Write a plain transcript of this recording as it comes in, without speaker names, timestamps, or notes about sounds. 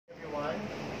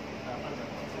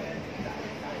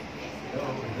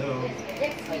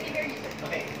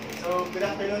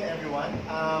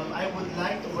everyone. I would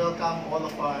like to welcome all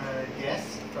of our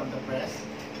guests from the press,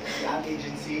 the ad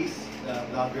agencies, the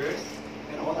bloggers,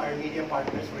 and all our media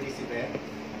partners for this event.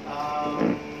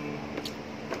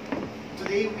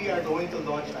 Today we are going to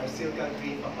launch our Silka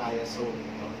Green Papaya soap.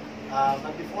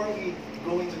 But before we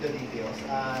go into the details,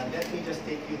 let me just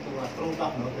take you to a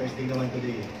throwback, Thursday naman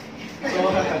today.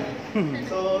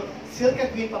 So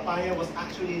Silka Green Papaya was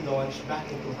actually launched back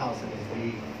in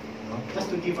 2003, just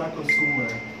to give our consumer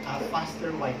a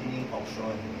faster whitening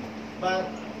option. But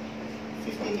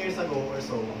 15 years ago or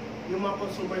so, yung mga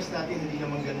consumers natin hindi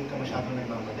naman ganun ka masyadong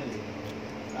nagmamadali.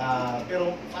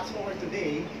 Pero fast forward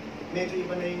today, medyo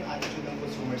iba na yung attitude ng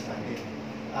consumers natin.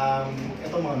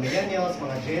 Ito mga millennials,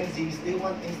 mga Gen Zs, they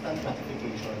want instant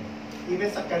gratification.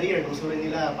 Even sa career, gusto rin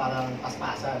nila parang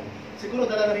paspasan. Siguro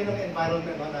dala na rin ng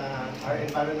environment, na our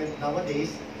environment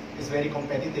nowadays is very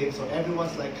competitive, so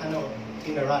everyone's like kind of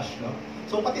in a rush.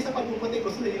 So pati sa pagpuputi,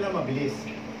 gusto nila mabilis.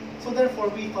 So therefore,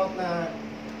 we thought na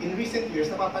in recent years,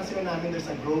 napapansin na namin there's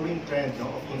a growing trend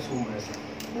of consumers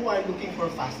who are looking for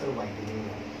faster whitening.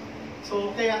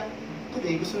 So kaya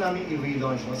today, gusto namin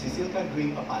i-relaunch si Silka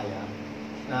Green Papaya.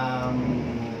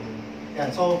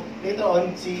 So later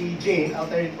on, si Jane, I'll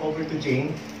turn it over to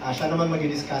Jane. Siya naman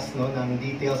mag-discuss ng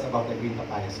details about the Green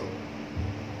Papaya soap.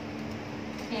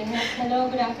 Okay,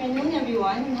 hello, good afternoon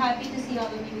everyone. I'm happy to see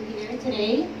all of you here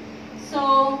today.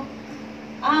 So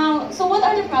what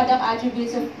are the product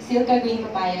attributes of Silka Green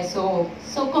Papaya soap?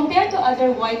 So compared to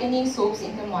other whitening soaps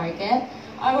in the market,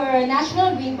 our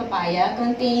natural green papaya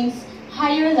contains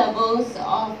higher levels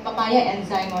of papaya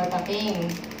enzyme or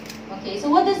paping. Okay, so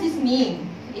what does this mean?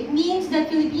 It means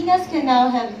that Filipinas can now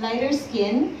have lighter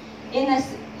skin in as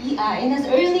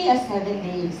early as 7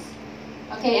 days.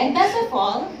 Okay, and best of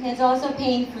all, it's also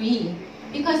pain-free.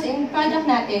 Because in product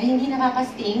natin, hindi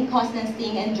nakaka-sting, cause ng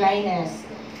sting and dryness.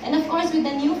 And of course, with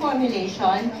the new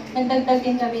formulation, nagdagdag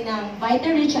din kami ng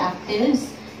Vita-Rich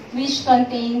Actives, which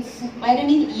contains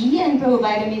vitamin E and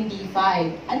provitamin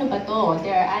B5. Ano ba to?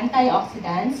 They're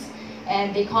antioxidants,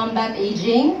 and they combat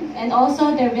aging, and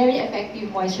also they're very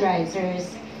effective moisturizers.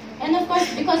 And of course,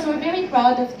 because we're very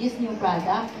proud of this new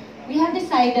product, we have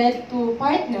decided to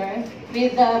partner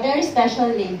with a very special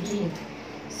lady.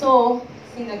 So,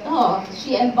 sino to?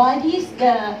 She embodies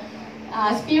the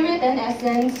spirit and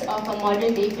essence of a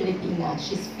modern-day Filipina.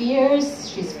 She's fierce,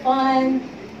 she's fun,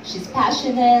 she's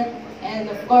passionate, and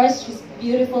of course, she's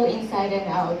beautiful inside and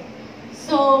out.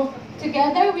 So,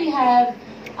 together we have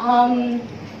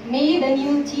made a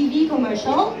new TV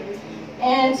commercial,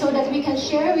 and so that we can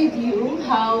share with you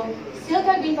how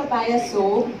Silka Green Papaya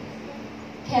soap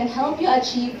can help you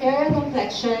achieve fairer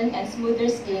complexion and smoother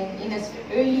skin in as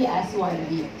early as 1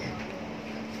 week.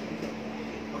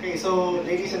 Okay, so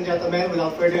ladies and gentlemen,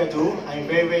 without further ado, I'm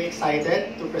very, very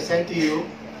excited to present to you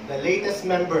the latest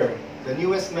member, the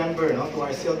newest member to our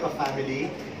Silka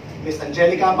family, Miss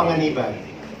Angelica Panganiban.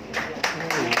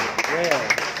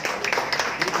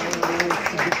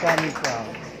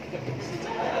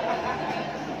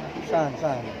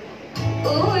 Saan?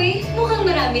 Uy, mukhang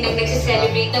marami nang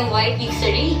nagsiselebrate ng White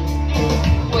Victory.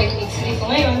 White Victory ko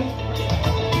ngayon.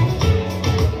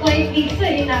 White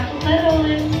Victory na ako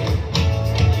karoon.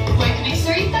 White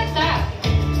Victory tata.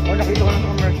 Nakita ko ng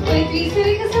commercial. White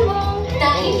Victory ka sa mall.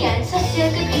 Dahil yan sa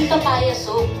Silka Green Papaya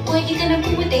soap, pwede ka nang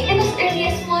pumuti and as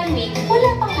early as 1 week, wala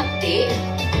pang hapde.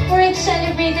 We're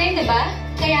celebrating, diba?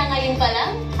 Kaya ngayon pa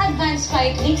lang, advanced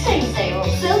white victory sa'yo.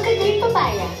 Silka Green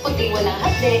Papaya, puting walang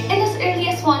hapde and as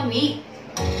early as 1 week.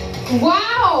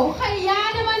 Wow! Kaya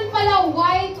naman pala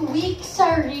White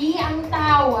Victory ang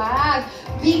tawag.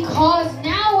 Because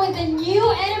now with the new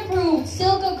and improved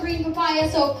Silka Green Papaya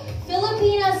soap,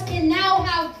 Filipinas can now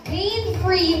have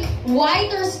pain-free,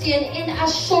 whiter skin in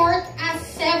as short as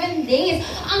 7 days.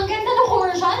 Ang ganda ng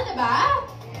commercial, diba?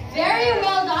 Very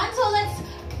well done. So let's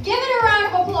give it a round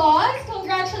of applause.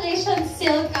 Congratulations,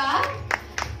 Silka.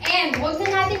 And huwag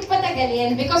na natin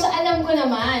patagalin because alam ko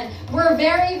naman, we're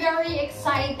very, very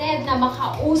excited na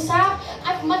makausap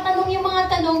at matanong yung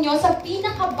mga tanong nyo sa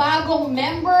pinakabagong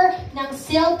member ng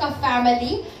Silka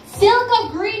family,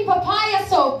 Silka Green Papaya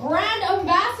Soap Brand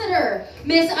Ambassador,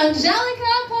 Miss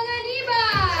Angelica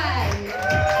Panganiban.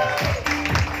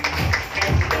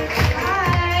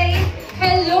 Hi!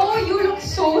 Hello, you look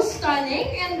so stunning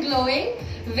and glowing.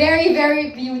 Very,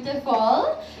 very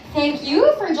beautiful. Thank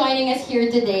you for joining us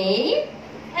here today.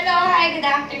 Hello, hi, good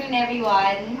afternoon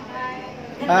everyone.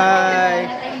 Hi!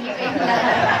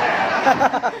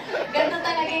 Ganda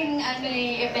talaga yung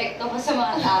epekto ko sa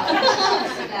mga tao.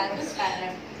 Sila, tapos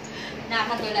parang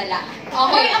nakatulala.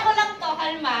 Okay, ako lang to,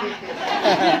 kalma.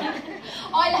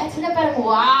 Oh, lahat sila parang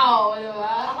wow,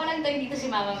 diba? Ako lang lang to, hindi to si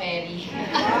Mama Mary.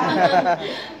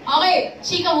 Okay,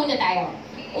 chika muna tayo.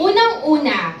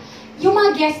 Unang-una, yung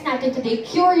mga guests natin today,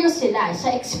 curious sila sa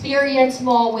experience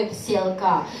mo with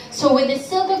Silka. So with the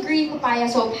Silka Green Papaya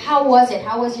Soap, how was it?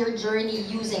 How was your journey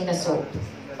using the soap?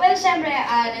 Well, syempre,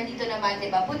 nandito naman, di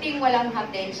ba, puting walang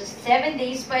hapden, just 7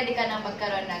 days, pwede ka nang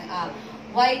magkaroon ng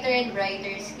whiter and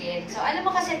brighter skin. So, alam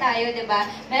mo kasi tayo, di ba,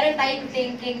 meron tayong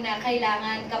thinking na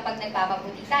kailangan kapag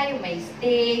nagpapaputi tayo, may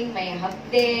sting, may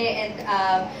hapde, and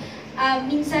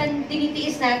minsan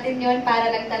tinitiis natin yon para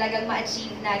lang talagang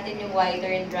ma-achieve natin yung whiter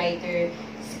and brighter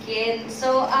skin.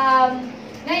 So,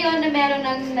 ngayon na meron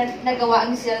ng nagawa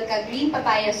ang Silka Green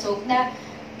Papaya Soap na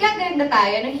gaganda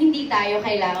tayo nang hindi tayo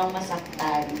kailangang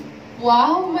masaktan.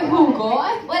 Wow, may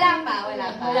hugot? Wala pa.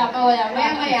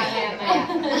 Maya.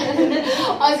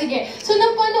 O sige, so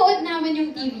napanood namin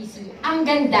yung TVC. Ang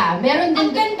ganda. Meron din...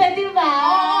 Ang ganda, di ba?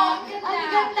 Oh, ang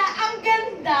ganda. Ang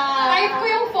Type ko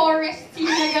yung forest scene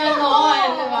na gano'n,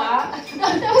 di ba?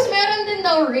 Tapos meron din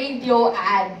daw radio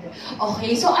ad.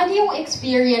 Okay, so ano yung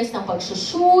experience ng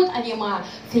pagsushoot? Ano yung mga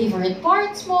favorite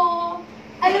parts mo?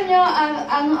 Alam nyo,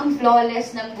 ang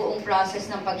flawless ng buong process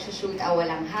ng pagsushoot,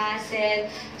 walang hassle.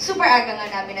 Super aga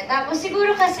nga namin natapos.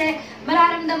 Siguro kasi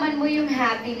mararamdaman mo yung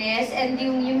happiness and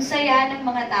yung saya ng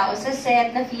mga tao sa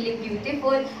set na feeling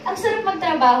beautiful. Ang sarap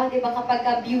magtrabaho, di ba,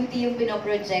 kapag beauty yung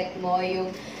pinoproject mo,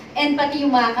 and pati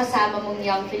yung mga kasama mong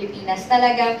Young Filipinas,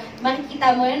 talagang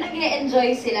makikita mo na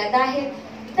nag-e-enjoy sila dahil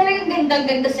talagang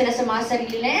gandang-ganda sila sa mga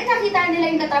sarili nila. Nakita nila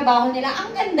yung katrabaho nila,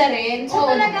 ang ganda rin. So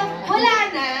talagang wala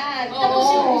na. Tapos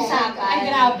yung usapan. Ay,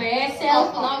 grabe.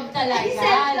 Self-love talaga. Ay,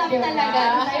 self-love diba? talaga.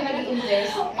 Doon tayo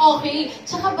mag-i-invest. Okay.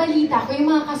 Tsaka balita ko, yung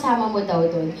mga kasama mo daw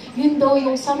doon, yun daw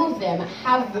yung some of them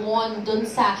have won doon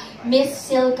sa Miss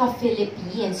Silka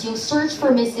Philippines. Yung search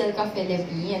for Miss Silka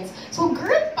Philippines. So,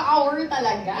 girl power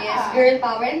talaga. Yes, girl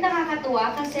power. And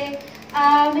nakakatuwa kasi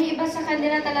may iba sa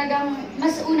kanila talagang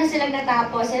mas una silang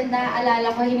natapos and naalala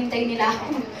ko, hinintay nila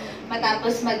ako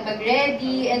matapos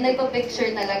mag-ready and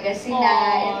nagpa-picture talaga sila.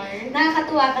 And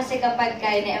nakakatuwa kasi kapag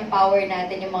na-empower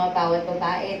natin yung mga bawat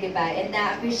babae, di ba? And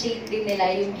na-appreciate din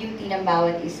nila yung beauty ng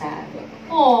bawat isa.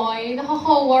 Oy,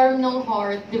 nakaka-warm ng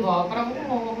heart, di ba? Parang,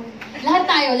 lahat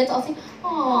tayo, let's all say,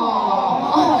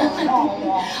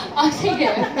 sige,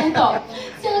 ito.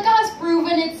 Silka has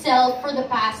proven itself for the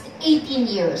past 18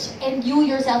 years, and you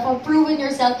yourself have proven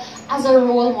yourself as a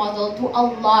role model to a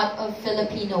lot of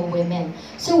Filipino women.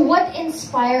 So what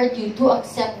inspired you to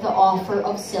accept the offer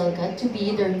of Silka to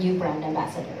be their new brand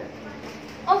ambassador?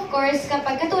 Of course,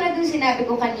 kapag katulad ng sinabi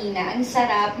ko kanina, ang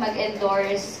sarap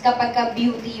mag-endorse kapag ka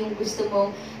beauty yung gusto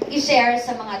mong i-share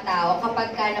sa mga tao,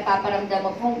 kapag ka napaparamdam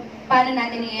mo kung paano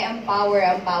natin i-empower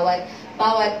ang bawat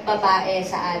babae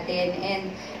sa atin. And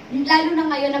lalo na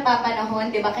ngayon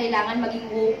napapanahon, di ba, kailangan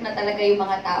maging woke na talaga yung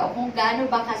mga tao kung gaano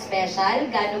ba ka-special,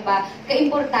 gaano ba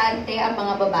ka-importante ang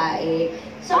mga babae.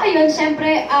 So ayun,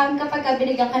 syempre, kapag ka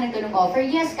binigyan ka ng ganung offer,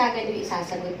 yes, kagad yung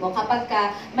isasagot mo. Kapag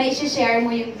ka may isi-share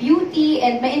mo yung beauty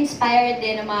and ma-inspire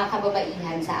din ang mga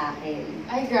kababaihan sa akin.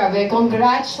 Ay, grabe.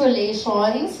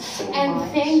 Congratulations. And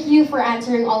thank you for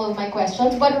answering all of my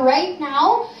questions. But right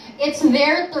now, it's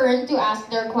their turn to ask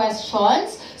their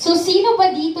questions. So, sino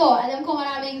ba dito? Alam ko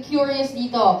maraming curious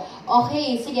dito.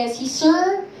 Okay, sige, si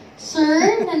Sir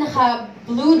na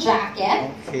naka-blue jacket.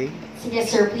 Okay. Sige,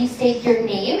 sir, please state your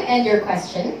name and your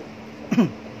question.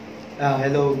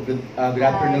 Hello, good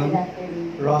afternoon.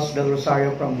 Ross Del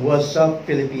Rosario from What's Up,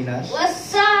 Pilipinas.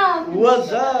 What's up?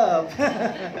 What's up?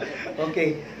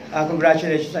 Okay,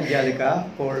 congratulations, Angelica,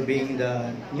 for being the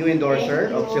new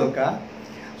endorser of Silka.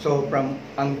 So, from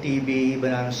Ang TV,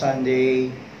 Banana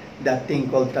Sunday, that thing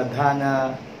called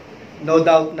Tadhana, no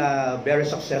doubt na very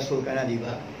successful ka na, di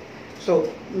ba? So,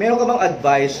 meron ka bang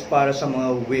advice para sa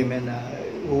mga women na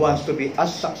who wants to be as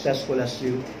successful as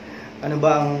you? Ano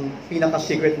ba ang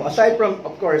pinaka-secret mo? Aside from,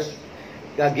 of course,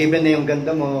 given na yung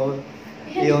ganda mo,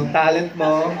 yung talent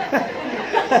mo,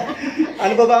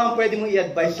 ano ba ang pwede mong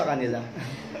i-advise sa kanila?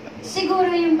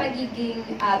 Siguro yung pagiging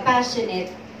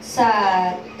passionate sa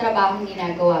trabahong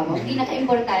ginagawa mo.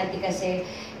 Pinaka-importante kasi.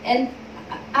 And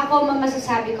ako,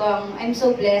 masasabi ko, I'm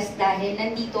so blessed dahil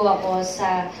nandito ako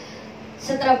sa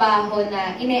trabaho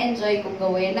na ine-enjoy kong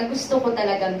gawin, na gusto ko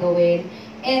talagang gawin.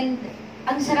 And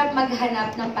ang sarap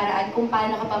maghanap ng paraan kung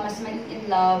paano ka pa mas in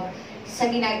love sa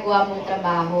ginagawa mong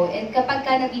trabaho. And kapag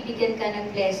ka nabibigyan ka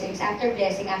ng blessings, after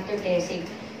blessing,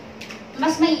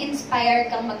 mas may inspire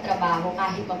kang magtrabaho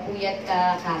kahit mapuyat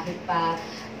ka, kahit pa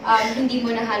hindi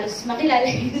mo na halos makilala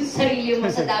yung sarili mo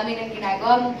sa dami ng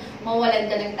ginagawa mo, mawalan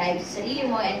ka ng time sa sarili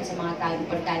mo and sa mga tao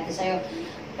importante sa'yo.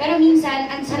 Pero minsan,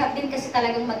 ang sarap din kasi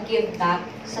talagang mag-give back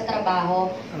sa trabaho.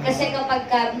 Kasi kapag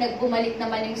nagbumalik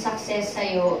naman yung success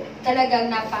sa'yo, talagang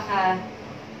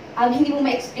hindi mo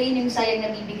ma-explain yung sayang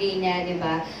na bibigay niya, di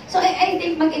ba? So, I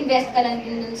think mag-invest ka lang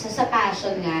din dun sa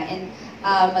passion nga and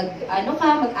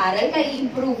mag-aral ka,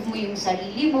 i-improve mo yung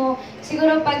sarili mo.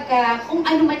 Siguro kung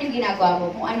ano man yung ginagawa mo,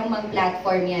 kung anong mang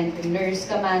platform yan, kung nurse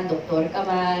ka man, doktor ka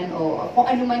man, o kung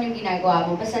ano man yung ginagawa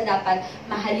mo, basta dapat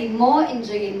mahalin mo,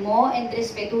 enjoyin mo, and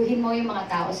respetuhin mo yung mga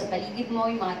tao sa paligid mo,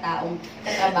 yung mga taong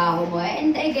katrabaho mo.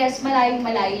 And I guess,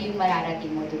 malayong-malayo yung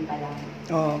mararating mo dun pa lang.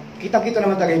 Oh, kita-kita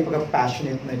naman talaga yung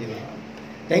pagka-passionate na, di ba?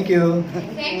 Thank you.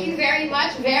 Thank you very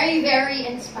much. Very, very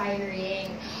inspiring.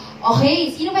 Okay,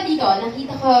 sino ba dito?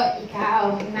 Nakita ko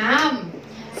ikaw, ma'am.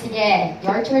 Sige,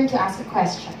 your turn to ask a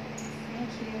question. Thank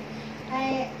you.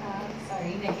 Hi,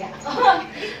 sorry, nahiya ako.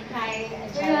 Hi,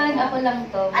 Angelica. Yun, ako lang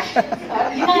to.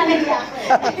 Sorry, nahiya ako.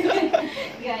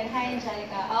 Yun, hi,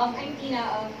 Angelica. I'm Tina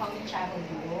of Common Travel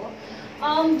Duo.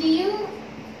 Do you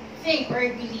think or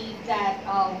believe that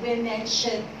women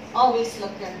should always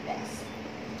look their best?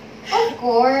 Of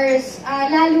course.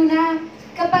 Lalo na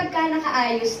kapag ka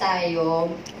nakaayos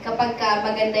tayo, kapag ka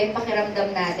maganda yung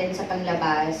pakiramdam natin sa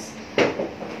panglabas,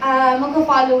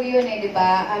 mag-follow yun di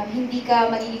ba? Hindi ka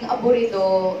magiging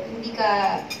aburido,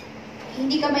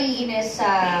 hindi ka maiinis sa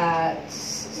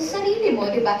sarili mo,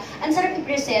 di ba? Ang sarap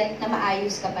i-present na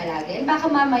maayos ka palagi. And baka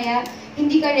mamaya,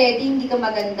 hindi ka ready, hindi ka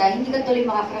maganda, hindi ka tuloy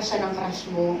makakrusha ng crush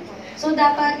mo. So,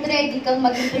 dapat ready kang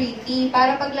maging pretty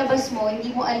para paglabas mo, hindi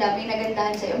mo alam, may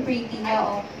nagandahan sa'yo, ang pretty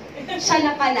niya, siya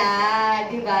na pala,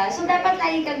 di ba? So, dapat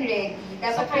lagi kang ready.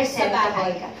 Dapat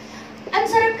presentable ka. Ang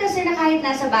sarap kasi na kahit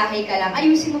nasa bahay ka lang,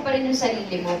 ayusin mo pa rin yung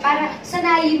sarili mo. Para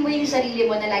sanayin mo yung sarili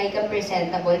mo na lagi kang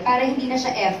presentable. Para hindi na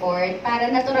siya effort. Para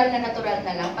natural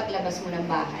na lang paglabas mo ng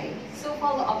bahay. So,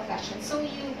 follow-up question. So,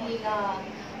 you being a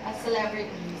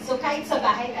celebrity, so kahit sa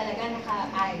bahay talaga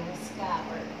nakaayos ka?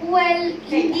 Or... Well,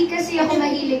 hindi kasi ako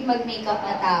mahilig mag-makeup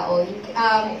na tao.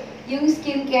 Yung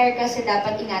skincare kasi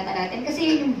dapat ingatan natin. Kasi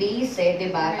yun yung base di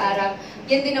ba? Parang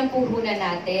yan din ang puhunan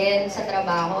natin sa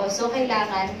trabaho. So,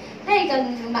 kailangan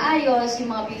kang maayos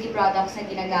yung mga beauty products na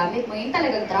ginagamit mo. Yung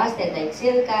talagang trusted, like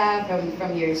Silka,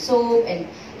 from your soap, and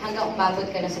hanggang umabot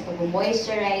ka na sa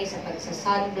pag-moisturize, sa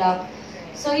sunblock.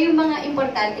 So, yung mga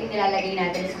importanteng nilalagay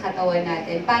natin sa katawan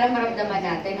natin para maramdaman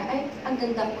natin na, ay, ang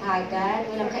ganda ko agad,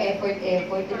 walang ka-effort.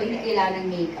 Diba hindi kailangan ng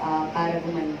makeup para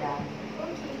gumanda?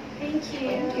 Thank you.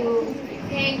 Thank you.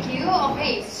 Thank you.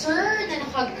 Okay, sir na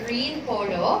naka-green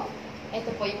polo.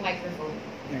 Ito po yung microphone.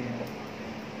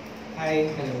 Hi,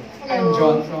 hello. Hello. I'm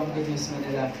John from Good News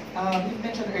Manila. You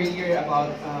mentioned earlier about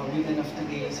women of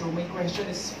today. So my question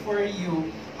is for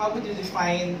you, how would you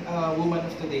define woman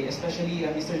of today? Especially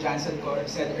Mr. Johnson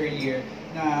said earlier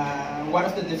na one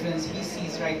of the difference he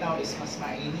sees right now is mas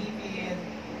mainipin.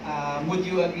 Would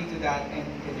you agree to that, and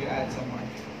could you add some more?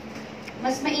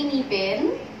 Mas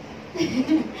mainipin?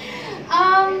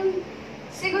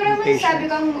 Siguro masasabi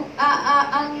ko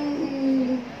ang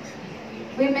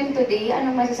women today,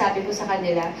 anong masasabi ko sa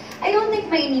kanila? I don't think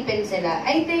mainipin sila.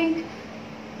 I think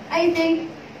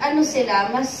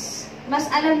sila, mas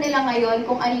alam nila ngayon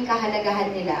kung anong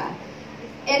kahalagahan nila.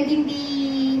 And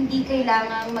hindi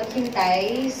kailangang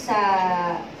maghintay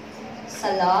sa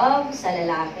love, sa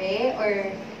lalaki,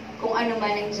 or kung ano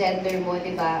man ang gender mo,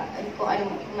 di ba? Kung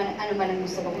ano man ang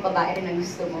gusto mo, kung babae rin ang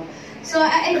gusto mo. So,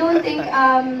 I don't think,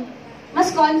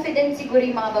 mas confident siguro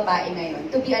yung mga babae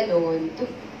ngayon to be alone,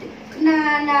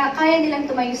 na kaya nilang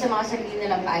tumayo sa mga sarili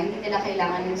nilang paa, hindi nila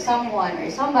kailangan ng someone or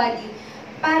somebody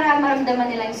para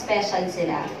maramdaman nilang special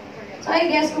sila. So, I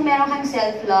guess, kung meron kang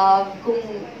self-love, kung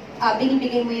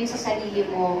binibigay mo yun sa sarili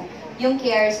mo, yung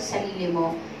care sa sarili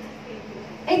mo,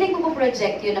 I think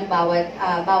pupo-project yun ng bawat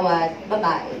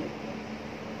babae.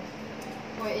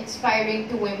 Inspiring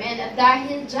to women. At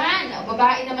dahil dyan,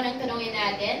 babae naman ang tanongin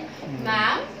natin.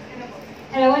 Ma'am?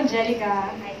 Hello, Angelica.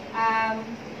 I'm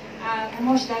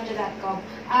hostdanja.com.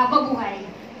 Mabuhay.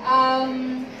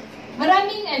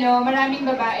 Maraming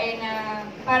babae na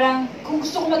parang kung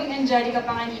gusto ko maging Angelica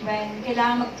Panganiban,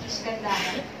 kailangan mag-tease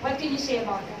gandahan. What can you say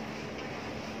about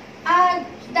that?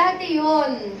 Dati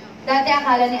yun. Dati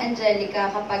akala ni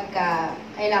Angelica kapag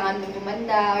kailangan mo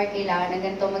tumanda or kailangan na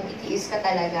ganito, magtitiis ka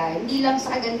talaga. Hindi lang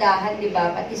sa kagandahan, di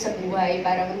ba? Pati sa buhay.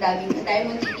 Parang ang dami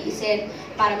mong titiisin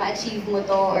para ma-achieve mo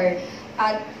to, or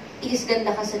tiis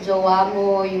ganda ka sa jowa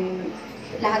mo, yung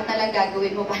lahat na lang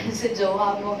gagawin mo para sa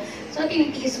jowa mo. So,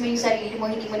 tinitiis mo yung sarili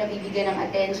mo, hindi mo nabibigyan ng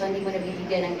attention, hindi mo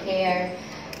nabibigyan ng care.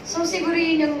 So siguro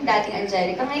yun yung dating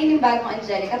Angelica. Ngayon yung bagong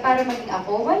Angelica, para maging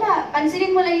ako, wala.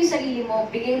 Pansinin mo lang yung sarili mo,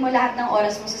 bigay mo lahat ng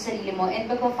oras mo sa sarili mo, and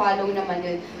magpa-follow naman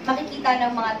yun. Makikita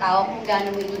ng mga tao kung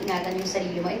gaano mo iniingatan yung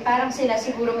sarili mo. And parang sila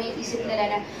siguro may isip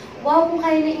nila na, wow, kung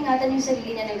kaya niya ingatan yung sarili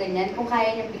niya ng ganyan, kung kaya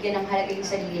niya bigyan ng halaga yung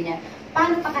sarili niya,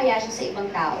 paano pa kaya siya sa ibang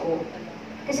tao?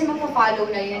 Kasi magpa-follow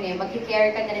na yun eh,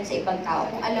 mag-care ka na rin sa ibang tao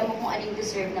kung alam mo kung anong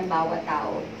deserve ng bawat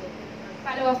tao.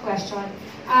 Follow-up question.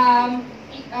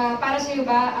 Para sa iyo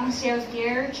ba, ang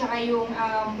self-care tsaka yung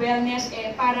wellness,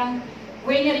 parang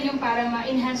way na rin yung para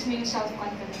ma-enhance mo yung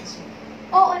self-confidence mo?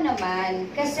 Oo naman.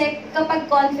 Kasi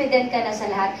kapag confident ka na sa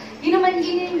lahat, yun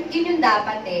yung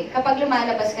dapat eh. Kapag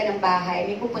lumalabas ka ng bahay,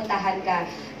 may pupuntahan ka,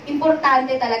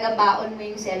 importante talaga baon mo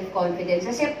yung self-confidence.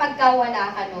 Kasi pagka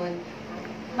wala ka nun,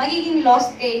 magiging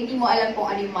lost ka, hindi mo alam kung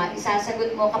ano yung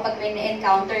isasagot mo. Kapag may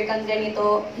na-encounter kang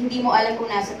ganito, hindi mo alam kung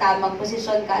nasa tamang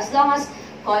posisyon ka. As long as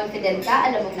confident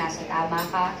ka, alam mo nasa tama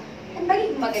ka, and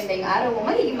magiging maganda yung araw mo,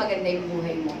 magiging maganda yung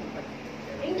buhay mo.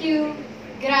 Thank you.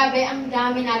 Grabe, ang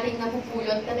dami nating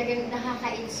napupulot. Talagang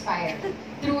nakaka-inspire.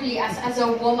 Truly, as a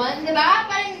woman, di ba?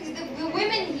 Parang the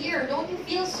women here, don't you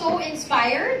feel so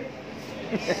inspired?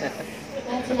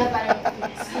 Lahat sila parang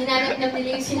hinanap-nap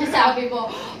nila yung sinasabi mo.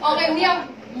 Okay, we have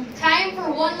time for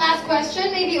one last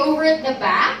question, maybe over at the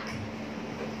back.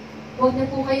 Huwag na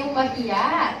po kayong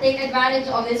mahiya. Take advantage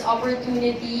of this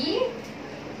opportunity.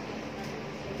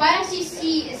 Parang si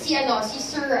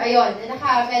Sir, ayun,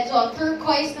 medyo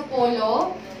turquoise na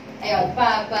polo. Ayun,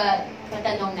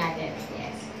 patanong natin.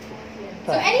 Yes.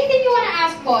 So, anything you wanna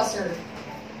ask po, sir?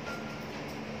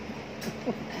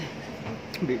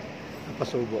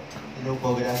 Pasubo. Hello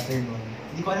po, good afternoon.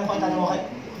 Hindi ko alam kung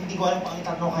ang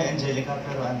tanong kay Angelica,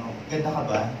 pero ganda ka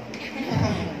ba?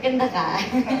 Ganda ka?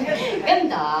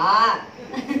 Ganda!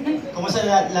 Kumusta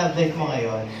love life mo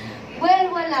ngayon?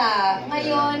 Well, wala.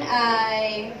 Ngayon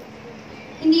ay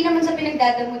hindi naman sa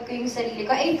pinagdadamot ko yung sarili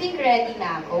ko. I think ready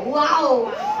na ako.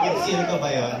 Wow! With Silka ba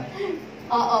yun?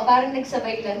 Oo, parang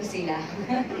nagsabay lang sila.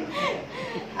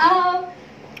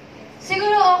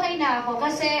 Siguro okay na ako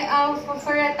kasi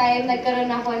for a time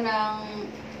nagkaroon ako ng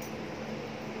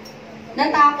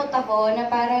natakot ako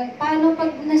na parang paano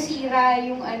pag nasira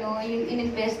yung yung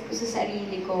ininvest ko sa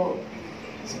sarili ko.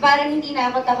 So, parang hindi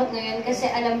na ako takot ngayon kasi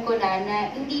alam ko na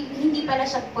hindi pala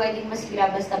siya pwedeng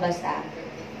masira basta-basta.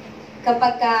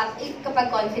 Kapag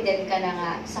confident ka na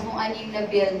nga sa kung ano yung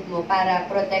na-build mo para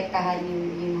protektahan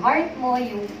yung heart mo,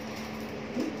 yung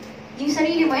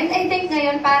sarili mo. And I think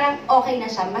ngayon parang okay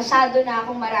na siya. Masyado na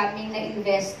akong maraming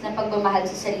na-invest na pagmamahal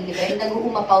sa sarili ko. And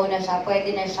nag-uumapaw na siya.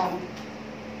 Pwede na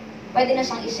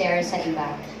siyang i-share sa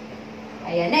iba.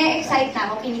 Ayan, na-excite na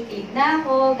ako, kinikilig na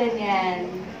ako, ganyan.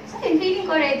 So, feeling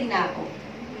ko ready na ako.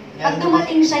 Pag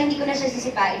dumating siya, hindi ko na siya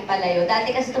sisipain palayo.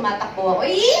 Dati kasi tumatakbo ako,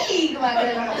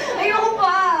 gumagano ako, ayoko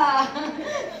pa!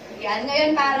 Yan,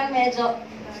 ngayon parang medyo,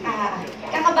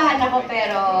 kakabahan ako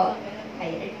pero,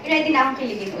 ready na akong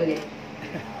kiligin ulit.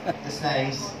 That's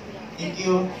nice. Thank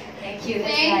you. Thank you.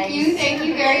 Thank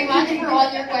you very much for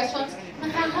all your questions.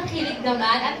 Nakakakilig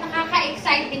naman at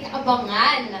nakaka-excite din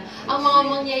abangan ang mga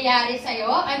mangyayari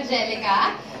sa'yo,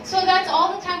 Angelica. So that's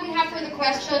all the time we have for the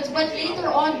questions. But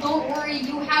later on, don't worry,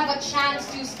 you have a chance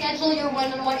to schedule your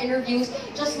one-on-one interviews.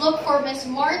 Just look for Miss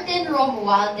Martin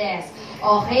Romualdez.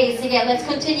 Okay, sige, let's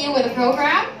continue with the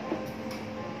program.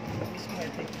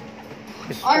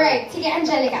 Alright, sige,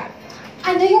 Angelica.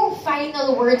 Ano yung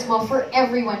final words mo for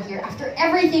everyone here after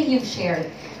everything you've shared?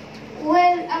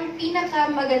 Well, ang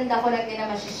pinakamaganda ko lang din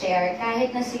na share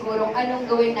kahit na siguro anong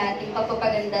gawin natin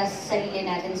pagpapaganda sa sarili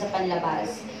natin sa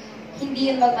panlabas,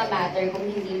 hindi yun magmamatter kung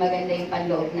hindi maganda yung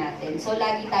panloob natin. So,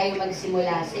 lagi tayo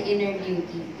magsimula sa inner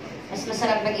beauty. Mas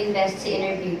masarap mag-invest sa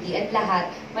inner beauty at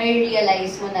lahat, may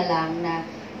realize mo na lang na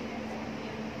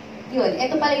yun,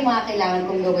 ito pala yung mga kailangan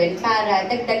kong gawin para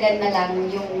dagdagan na lang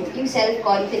yung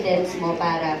self-confidence mo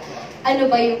para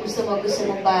ano ba yung gusto mo? Gusto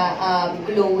mo ba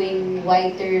glowing,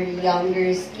 whiter,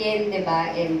 younger skin, di ba?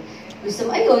 And gusto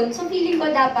mo, ayun, so feeling ko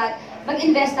dapat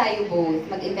mag-invest tayo both.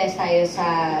 Mag-invest tayo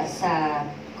sa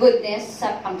goodness,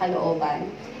 sa pangkalooban,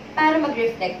 para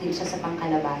mag-reflect din siya sa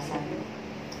pangkalabasan.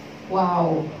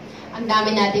 Wow! Ang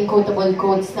dami nating quotable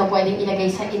quotes na pwedeng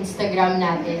ilagay sa Instagram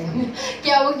natin.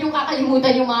 Kaya huwag niyong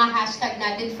kakalimutan yung mga hashtag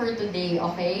natin for today,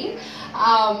 okay?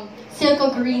 Silka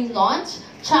Green Launch.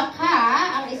 Tsaka,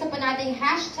 ang isa pa nating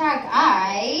hashtag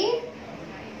ay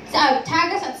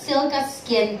tag us at Silka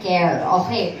Skincare.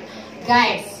 Okay.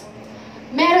 Guys,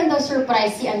 meron daw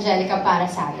surprise si Angelica para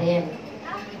sa atin.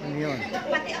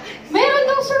 Meron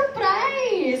daw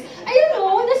surprise! Ayun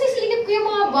o, nasisilip ko yung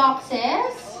mga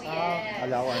boxes.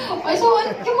 Alawan. Okay, so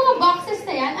yung mga boxes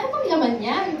na yan, ano pang laman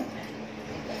yan?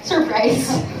 Surprise.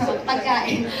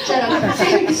 Pagkain.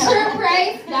 Charot.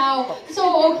 Surprise now.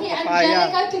 So, okay,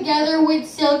 Angelica together with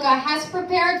Silka has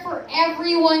prepared for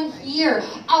everyone here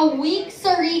a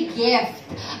week-sari gift.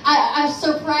 A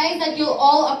surprise that you'll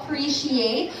all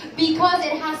appreciate because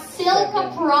it has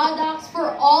Silka products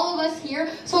for all of us here.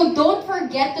 So don't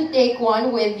forget to take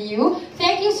one with you.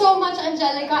 Thank you so much,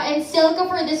 Angelica and Silka,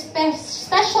 for this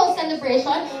special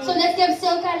celebration. So let's give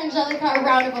Silka and Angelica a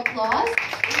round of applause.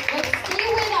 But stay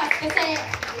with us kasi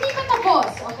hindi pa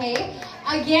tapos, okay?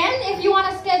 Again, if you want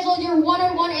to schedule your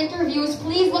one-on-one interviews,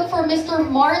 please look for Mr.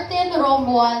 Martin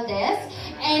Romualdez.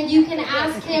 And you can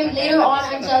ask him later on.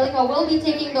 Angelica will be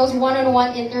taking those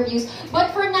one-on-one interviews. But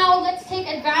for now, let's take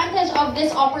advantage of this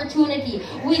opportunity.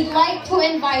 We'd like to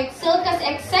invite Silka's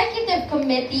Executive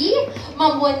Committee,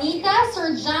 Ma'am Juanita,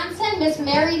 Sir Johnson, Miss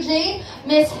Mary Jane,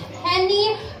 Miss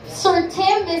Henny, Sir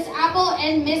Tim, Miss Apple,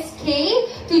 and Miss Kay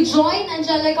to join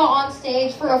Angelica on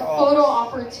stage for a photo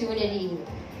opportunity.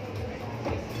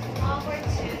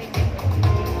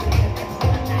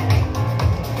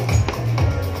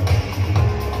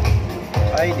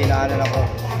 Ay, dinaanan ako.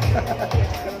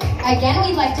 Again,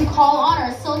 we'd like to call on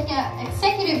our Silka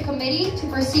Executive Committee to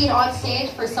proceed on stage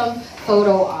for some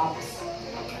photo ops.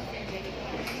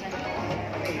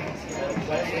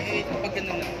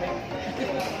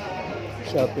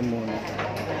 Selfie muna.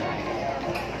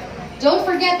 Don't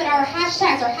forget that our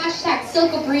hashtags are hashtag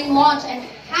Silka Green Launch and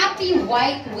Happy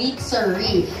White Week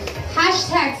Sari.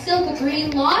 Hashtag Silka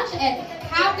Green Launch and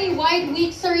Happy White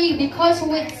Week Sari, because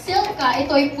with Silka,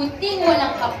 ito'y puting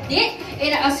walang update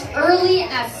in as early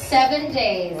as 7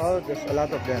 days. Oh, there's a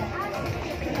lot of them.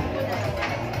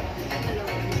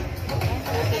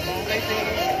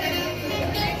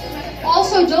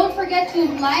 Also, don't forget to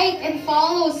like and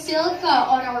follow Silka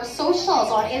on our socials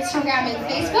on Instagram and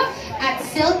Facebook at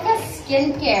Silka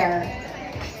Skincare.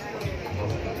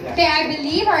 Okay, I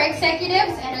believe our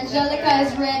executives and Angelica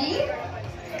is ready.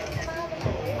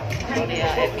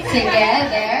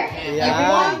 Together. Yeah.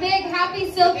 Everyone big happy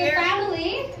Silky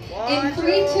family. In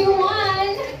 3, 2,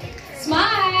 1.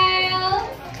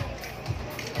 Smile.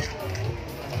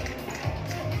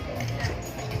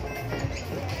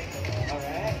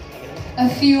 A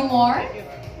few more.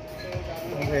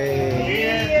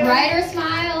 Okay. Brighter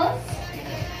smiles.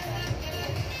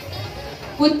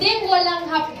 Puting walang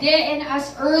hapde in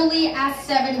as early as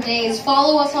 7 days.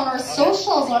 Follow us on our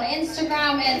socials on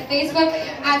Instagram and Facebook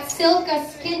at Silka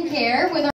Skincare with our